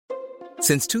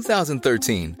Since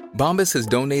 2013, Bombas has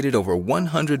donated over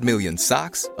 100 million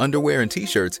socks, underwear, and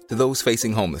T-shirts to those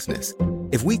facing homelessness.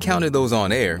 If we counted those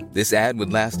on air, this ad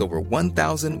would last over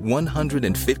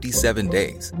 1,157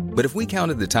 days. But if we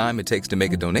counted the time it takes to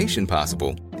make a donation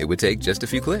possible, it would take just a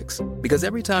few clicks. Because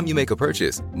every time you make a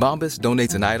purchase, Bombas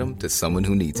donates an item to someone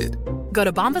who needs it. Go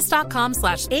to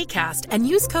bombas.com/ACAST and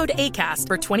use code ACAST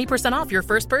for 20% off your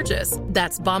first purchase.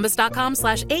 That's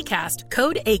bombas.com/ACAST,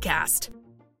 code ACAST.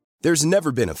 There's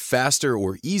never been a faster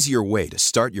or easier way to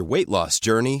start your weight loss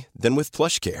journey than with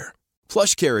PlushCare.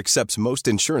 PlushCare accepts most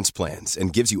insurance plans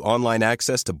and gives you online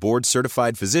access to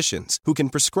board-certified physicians who can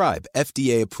prescribe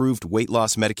FDA-approved weight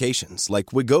loss medications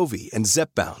like Wegovy and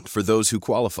Zepbound for those who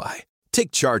qualify.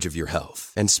 Take charge of your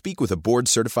health and speak with a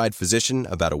board-certified physician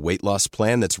about a weight loss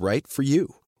plan that's right for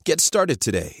you. Get started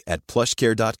today at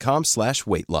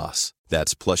plushcare.com/weight loss.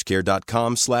 That's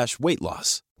plushcare.com/weight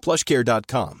loss.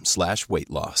 plushcare.com/weight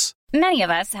loss. Many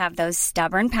of us have those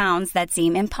stubborn pounds that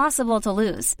seem impossible to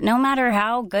lose, no matter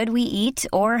how good we eat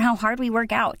or how hard we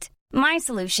work out. My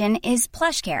solution is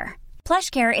PlushCare.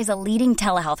 PlushCare is a leading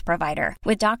telehealth provider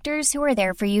with doctors who are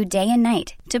there for you day and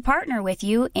night to partner with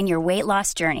you in your weight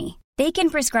loss journey. They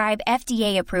can prescribe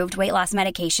FDA-approved weight loss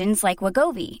medications like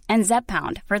Wegovy and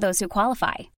Zepbound for those who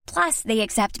qualify. Plus, they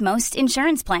accept most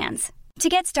insurance plans. To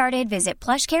get started, visit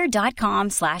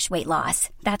plushcare.com/weight loss.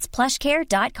 That's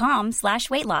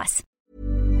plushcare.com/weight loss.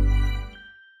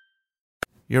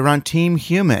 You're on Team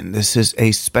Human. This is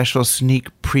a special sneak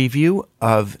preview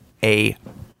of a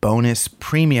bonus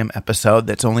premium episode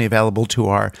that's only available to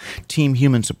our Team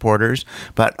Human supporters.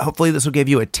 But hopefully this will give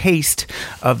you a taste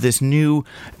of this new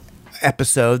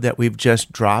episode that we've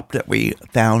just dropped that we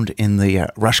found in the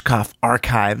Rushkoff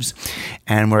archives,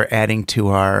 and we're adding to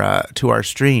our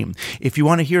stream. If you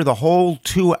want to hear the whole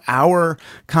 2-hour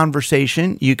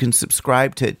conversation, you can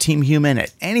subscribe to Team Human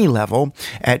at any level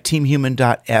at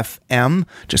teamhuman.fm.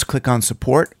 Just click on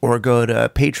support or go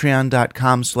to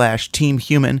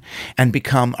patreon.com/teamhuman and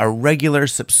become a regular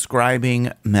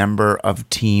subscribing member of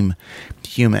Team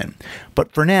Human.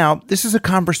 But for now, this is a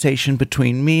conversation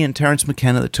between me and Terence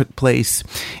McKenna that took place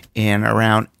in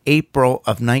around April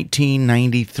of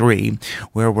 1993,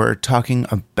 where we're talking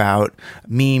about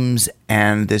memes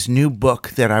and this new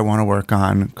book that I want to work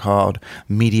on called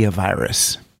Media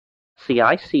Virus. See,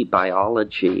 I see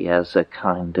biology as a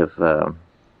kind of a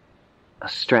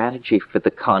strategy for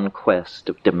the conquest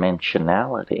of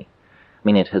dimensionality. I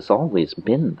mean, it has always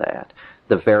been that.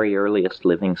 The very earliest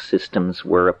living systems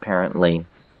were apparently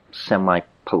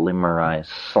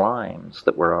semi-polymerized slimes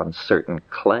that were on certain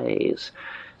clays.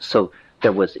 So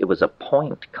it was a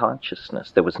point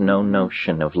consciousness. There was no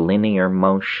notion of linear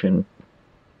motion,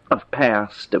 of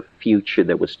past, of future.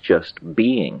 There was just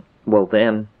being. Well,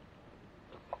 then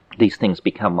these things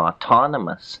become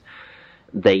autonomous.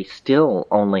 They still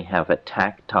only have a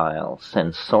tactile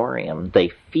sensorium. They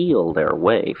feel their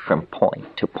way from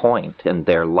point to point, and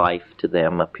their life to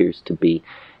them appears to be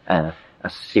a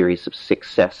series of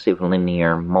successive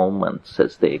linear moments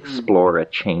as they explore a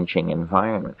changing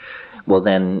environment. Well,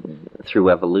 then, through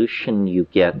evolution, you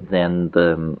get then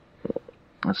the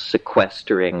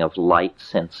sequestering of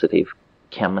light-sensitive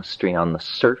chemistry on the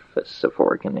surface of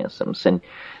organisms, and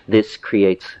this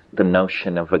creates the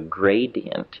notion of a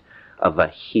gradient, of a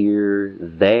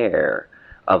here-there,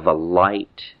 of a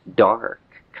light-dark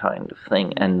kind of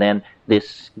thing. And then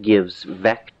this gives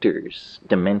vectors,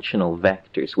 dimensional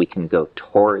vectors. We can go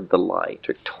toward the light,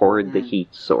 or toward the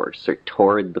heat source, or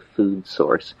toward the food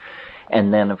source.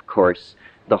 And then, of course,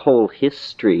 the whole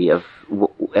history of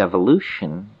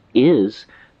evolution is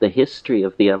the history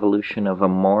of the evolution of a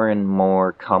more and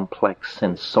more complex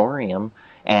sensorium,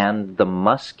 and the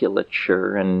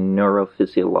musculature and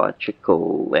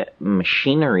neurophysiological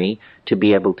machinery to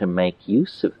be able to make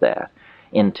use of that,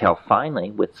 until finally,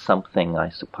 with something, I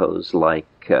suppose, like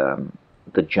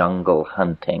the jungle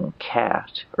hunting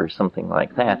cat or something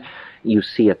like that, you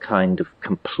see a kind of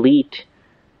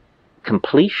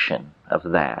completion of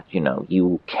that. You know,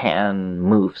 you can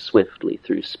move swiftly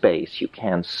through space, you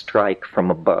can strike from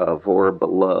above or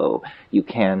below, you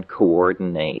can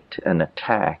coordinate an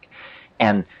attack.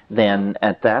 And then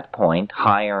at that point,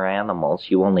 higher animals,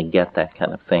 you only get that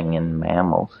kind of thing in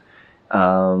mammals,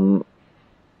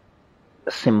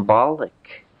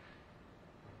 symbolic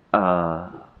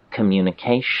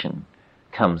communication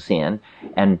comes in,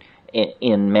 and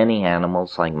in many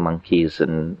animals like monkeys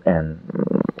and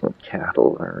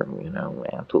cattle or,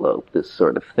 antelope, this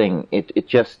sort of thing, it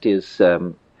just is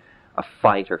a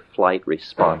fight or flight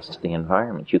response to the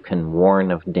environment. You can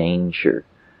warn of danger.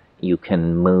 You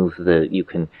can you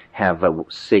can have a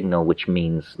signal which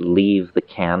means leave the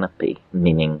canopy,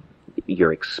 meaning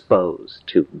you're exposed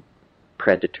to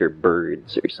predator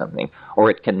birds or something. Or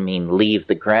it can mean leave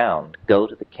the ground, go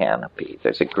to the canopy.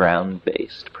 There's a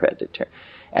ground-based predator.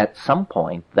 At some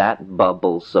point, that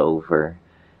bubbles over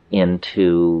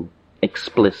into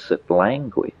explicit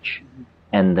language.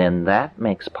 And then that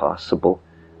makes possible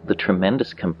the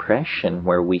tremendous compression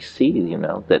where we see,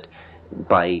 that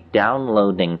by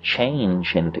downloading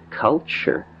change into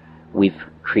culture, we've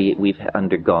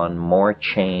undergone more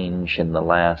change in the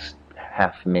last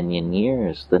 500,000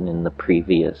 years than in the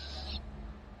previous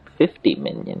 50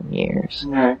 million years.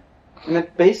 Right. And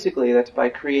that's by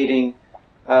creating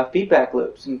feedback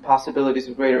loops and possibilities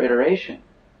of greater iteration.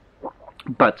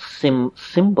 But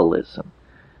symbolism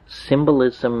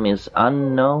is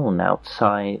unknown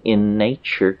outside in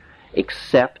nature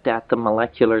except at the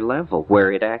molecular level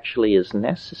where it actually is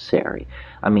necessary.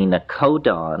 I mean, a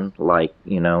codon like,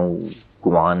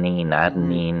 guanine,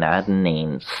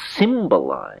 adenine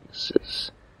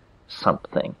symbolizes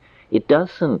something. It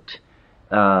doesn't,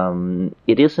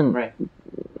 it isn't, right.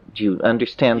 Do you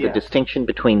understand the distinction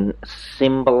between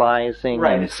symbolizing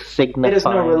and signifying? It has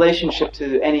no relationship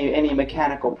to any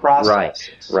mechanical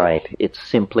process. Right. It's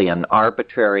simply an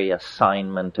arbitrary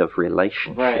assignment of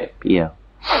relationship. Right. Yeah.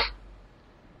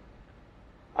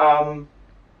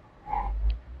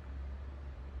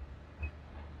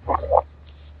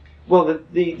 Well,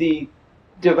 the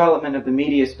development of the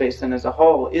media space then as a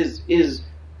whole is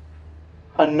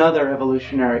another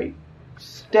evolutionary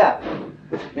step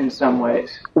in some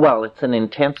ways. Well, it's an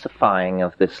intensifying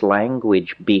of this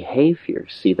language behavior.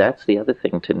 See, that's the other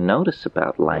thing to notice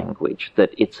about language,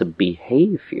 that it's a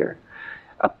behavior.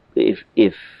 If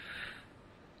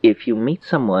you meet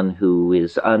someone who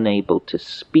is unable to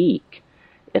speak,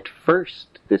 at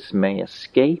first this may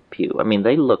escape you. I mean,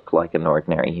 they look like an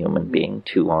ordinary human being,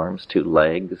 2 arms, 2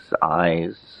 legs,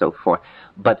 eyes, so forth.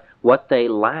 But what they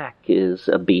lack is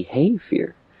a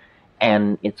behavior.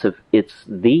 And it's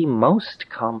the most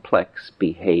complex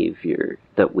behavior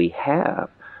that we have,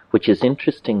 which is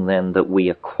interesting then that we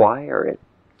acquire it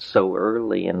so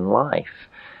early in life.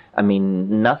 I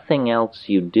mean, nothing else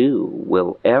you do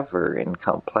will ever in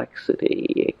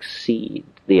complexity exceed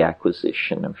the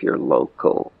acquisition of your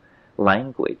local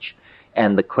language.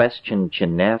 And the question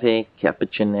genetic,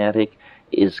 epigenetic,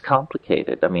 is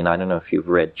complicated. I mean, I don't know if you've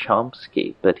read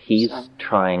Chomsky, but he's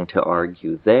trying to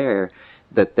argue there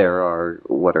that there are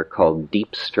what are called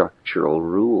deep structural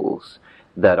rules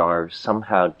that are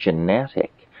somehow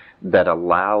genetic, that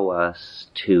allow us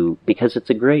to, because it's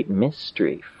a great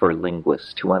mystery for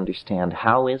linguists to understand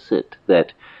how is it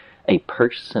that a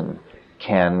person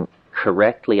can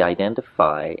correctly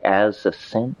identify as a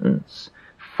sentence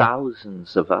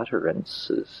thousands of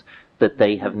utterances that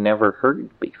they have never heard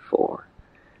before,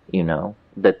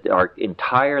 that are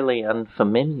entirely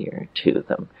unfamiliar to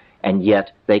them. And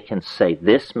yet they can say,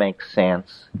 this makes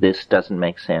sense, this doesn't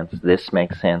make sense, this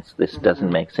makes sense, this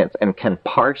doesn't make sense, and can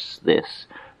parse this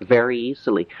very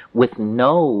easily with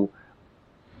no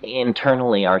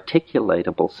internally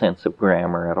articulatable sense of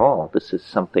grammar at all. This is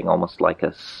something almost like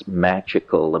a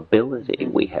magical ability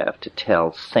we have to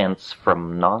tell sense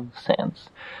from nonsense.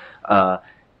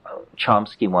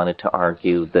 Chomsky wanted to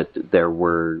argue that there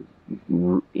were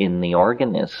in the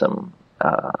organism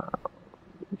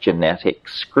genetic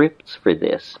scripts for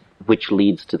this, which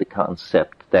leads to the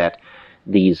concept that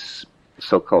these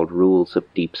so-called rules of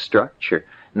deep structure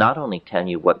not only tell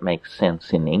you what makes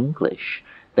sense in English,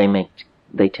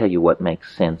 they tell you what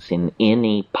makes sense in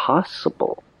any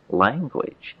possible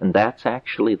language. And that's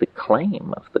actually the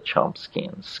claim of the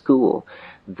Chomskyan school,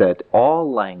 that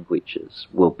all languages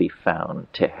will be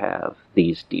found to have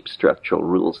these deep structural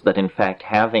rules, that in fact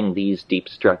having these deep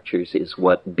structures is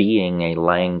what being a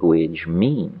language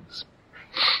means.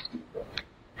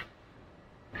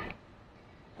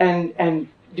 And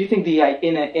do you think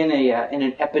in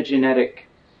an epigenetic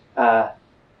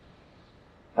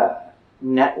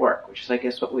network, which is I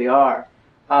guess what we are,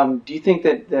 do you think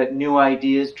that new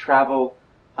ideas travel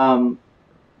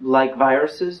like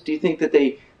viruses? Do you think that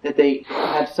they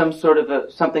have some sort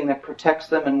of something that protects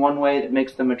them in one way that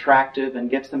makes them attractive and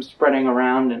gets them spreading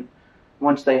around, and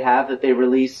once they have that, they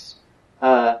release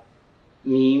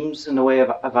memes in the way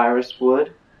of a virus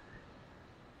would?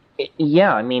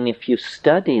 Yeah, I mean, if you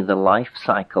study the life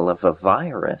cycle of a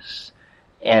virus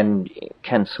and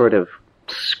can sort of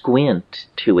squint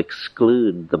to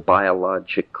exclude the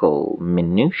biological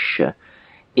minutiae,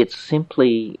 it's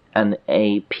simply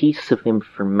a piece of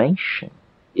information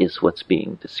is what's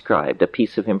being described, a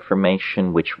piece of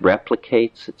information which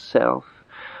replicates itself,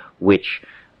 which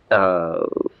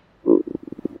what's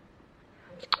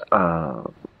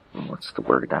the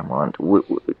word I want?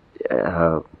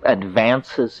 An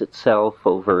advances itself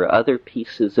over other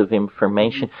pieces of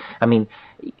information. I mean,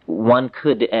 one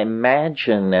could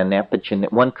imagine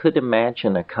one could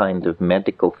imagine a kind of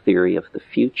medical theory of the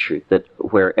future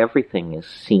where everything is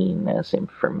seen as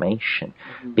information,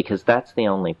 because that's the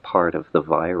only part of the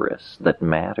virus that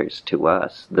matters to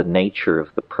us. The nature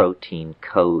of the protein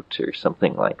coat or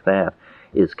something like that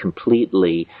is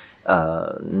completely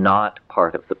not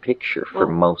part of the picture for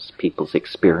most people's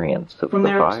experience of the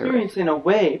virus. From their experience in a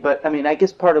way, but I mean, I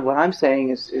guess part of what I'm saying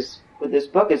is with this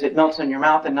book is it melts in your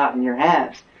mouth and not in your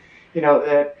hands. You know,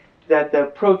 that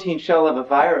the protein shell of a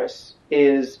virus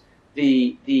is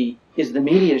the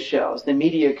media shells, the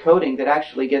media coding that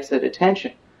actually gets it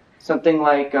attention. Something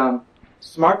like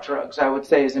smart drugs, I would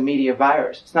say, is a media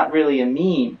virus. It's not really a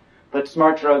meme, but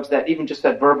smart drugs, that even just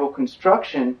that verbal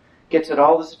construction gets it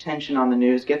all this attention on the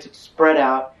news, gets it spread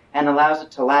out, and allows it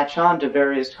to latch on to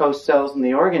various host cells in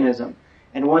the organism.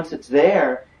 And once it's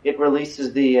there, it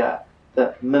releases the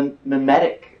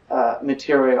mimetic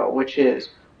material, which is,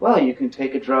 well, you can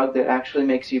take a drug that actually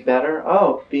makes you better.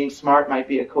 Oh, being smart might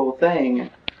be a cool thing. And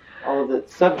all of the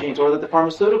subgenes, or that the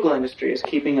pharmaceutical industry is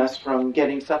keeping us from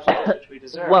getting substances which we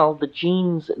deserve. Well, the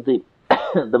genes, the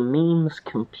memes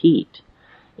compete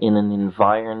in an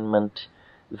environment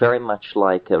very much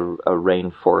like a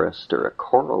rainforest or a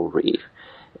coral reef.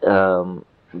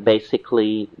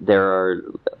 Basically,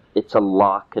 it's a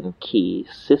lock and key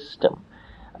system.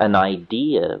 An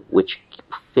idea which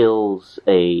fills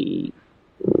a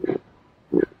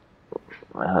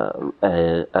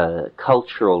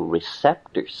cultural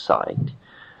receptor site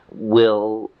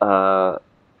will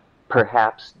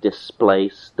perhaps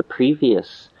displace the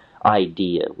previous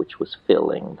idea which was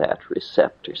filling that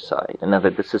receptor site. In other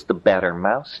words, this is the better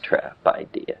mousetrap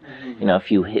idea. You know, if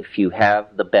you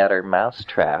have the better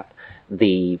mousetrap,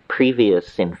 the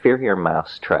previous inferior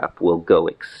mousetrap will go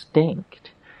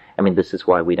extinct. I mean, this is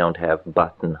why we don't have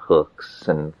button hooks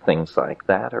and things like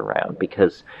that around,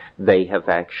 because they have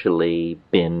actually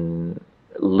been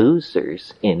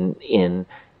losers in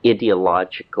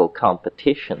ideological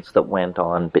competitions that went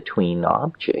on between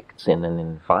objects in an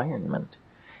environment.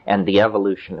 And the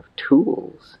evolution of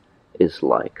tools is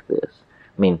like this.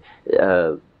 I mean,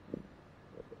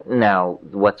 now,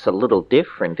 what's a little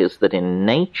different is that in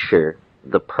nature,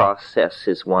 the process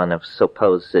is one of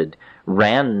supposed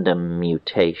random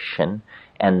mutation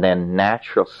and then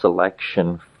natural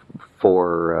selection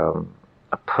for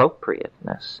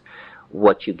appropriateness.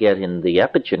 What you get in the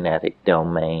epigenetic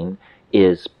domain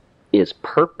is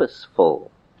purposeful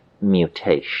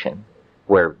mutation,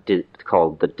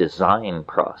 called the design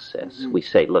process. We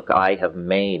say, look, I have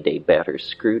made a better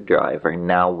screwdriver,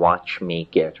 now watch me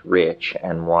get rich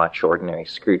and watch ordinary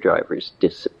screwdrivers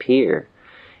disappear.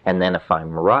 And then if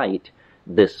I'm right,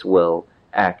 this will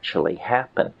actually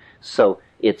happen. So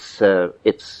it's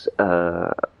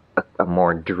a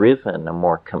more driven, a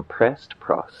more compressed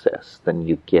process than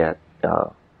you get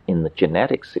in the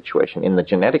genetic situation. In the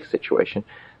genetic situation,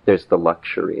 there's the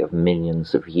luxury of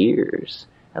millions of years,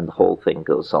 and the whole thing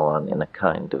goes on in a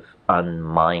kind of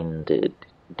unminded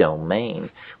domain,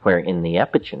 where in the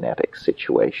epigenetic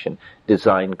situation,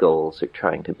 design goals are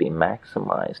trying to be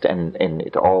maximized, and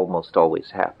it almost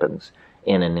always happens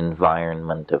in an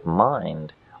environment of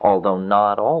mind, although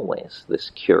not always. This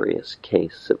curious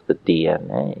case of the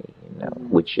DNA,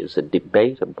 which is a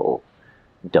debatable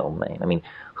domain. I mean,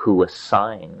 who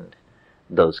assigned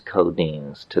those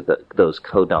codons to those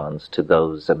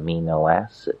amino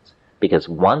acids? Because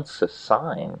once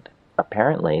assigned,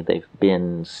 apparently they've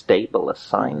been stable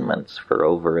assignments for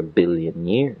over 1 billion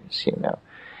years,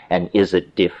 And is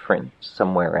it different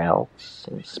somewhere else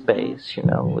in space,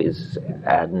 Is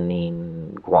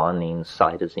adenine, guanine,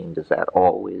 cytosine, does that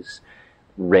always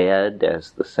read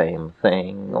as the same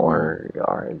thing? Or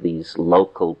are these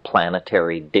local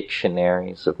planetary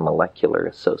dictionaries of molecular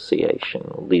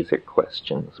association? These are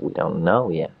questions we don't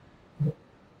know yet.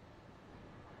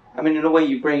 I mean, in a way,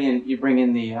 you bring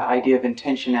in the idea of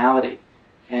intentionality,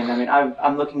 and I mean,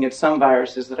 I'm looking at some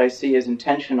viruses that I see as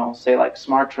intentional, say like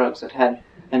smart drugs that had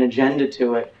an agenda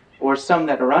to it, or some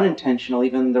that are unintentional.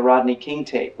 Even the Rodney King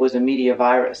tape was a media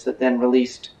virus that then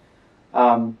released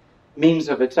memes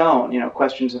of its own,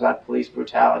 questions about police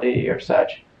brutality or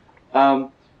such. Are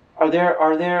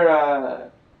there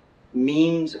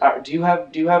memes? Do you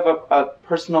have a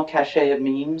personal cachet of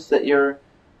memes that you're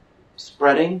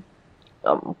spreading?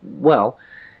 Well,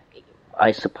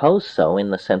 I suppose so,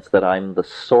 in the sense that I'm the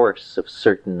source of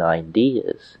certain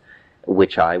ideas,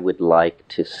 which I would like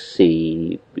to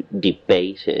see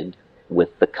debated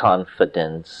with the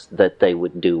confidence that they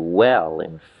would do well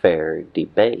in fair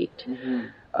debate.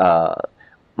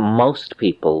 Most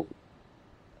people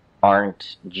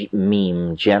aren't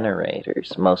meme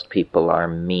generators. Most people are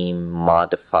meme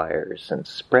modifiers and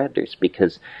spreaders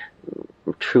because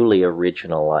truly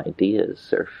original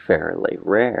ideas are fairly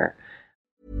rare.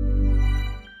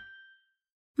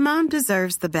 Mom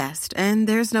deserves the best, and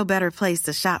there's no better place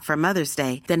to shop for Mother's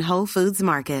Day than Whole Foods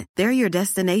Market. They're your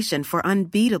destination for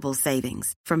unbeatable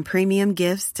savings, from premium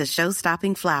gifts to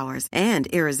show-stopping flowers and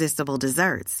irresistible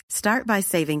desserts. Start by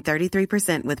saving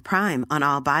 33% with Prime on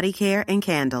all body care and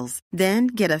candles. Then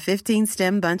get a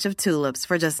 15-stem bunch of tulips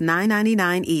for just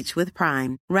 $9.99 each with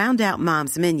Prime. Round out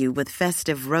Mom's menu with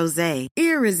festive rosé,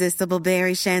 irresistible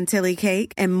berry chantilly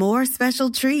cake, and more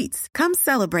special treats. Come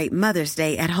celebrate Mother's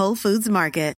Day at Whole Foods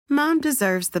Market. Mom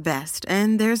deserves the best,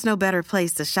 and there's no better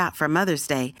place to shop for Mother's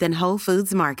Day than Whole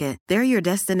Foods Market. They're your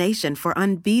destination for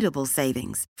unbeatable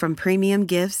savings, from premium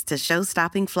gifts to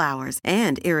show-stopping flowers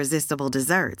and irresistible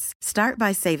desserts. Start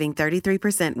by saving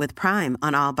 33% with Prime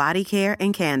on all body care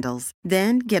and candles.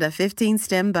 Then get a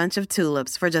 15-stem bunch of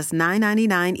tulips for just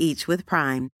 $9.99 each with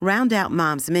Prime. Round out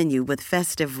Mom's menu with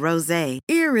festive rosé,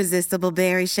 irresistible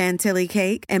berry chantilly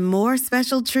cake, and more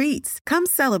special treats. Come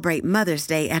celebrate Mother's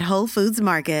Day at Whole Foods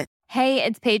Market. Hey,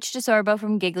 it's Paige DeSorbo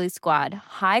from Giggly Squad.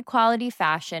 High quality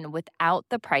fashion without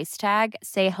the price tag.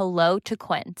 Say hello to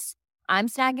Quince. I'm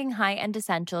snagging high-end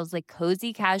essentials like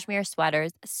cozy cashmere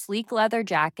sweaters, sleek leather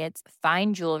jackets,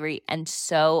 fine jewelry, and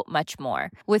so much more.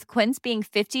 With Quince being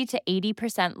 50 to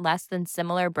 80% less than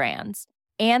similar brands.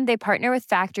 And they partner with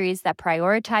factories that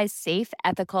prioritize safe,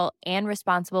 ethical, and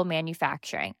responsible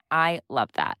manufacturing. I love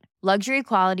that. Luxury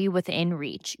quality within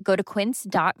reach. Go to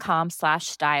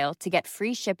quince.com/style to get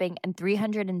free shipping and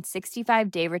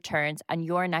 365-day returns on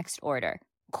your next order.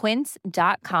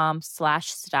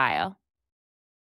 Quince.com/style.